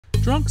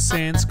Drunk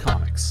Sans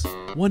Comics.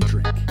 1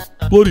 drink.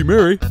 Bloody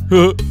Mary.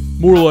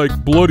 More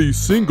like bloody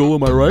single,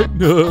 am I right?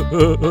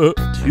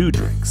 2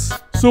 drinks.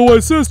 So I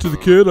says to the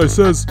kid, I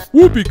says,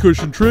 whoopee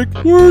cushion trick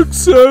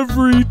works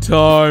every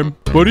time.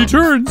 But he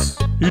turns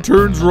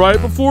right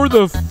before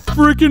the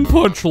freaking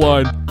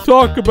punchline.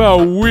 Talk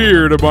about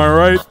weird, am I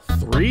right?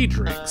 3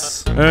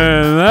 drinks.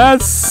 And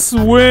that's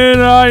when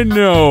I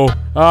know.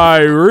 I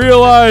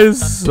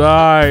realize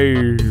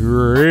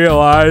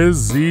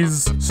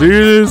he's seen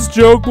this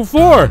joke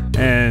before.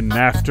 And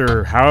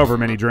after however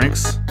many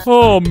drinks.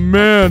 Oh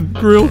man,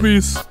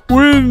 Grillbees,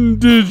 when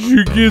did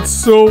you get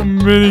so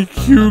many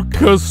cute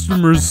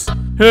customers?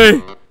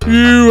 Hey,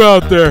 you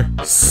out there,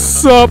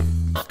 sup?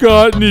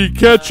 Got any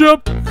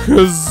ketchup?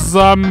 Cause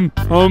I'm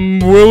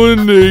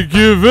willing to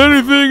give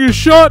anything a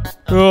shot.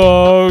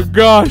 Oh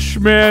gosh,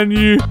 man,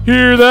 you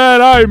hear that?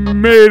 I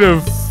made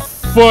a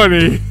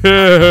funny.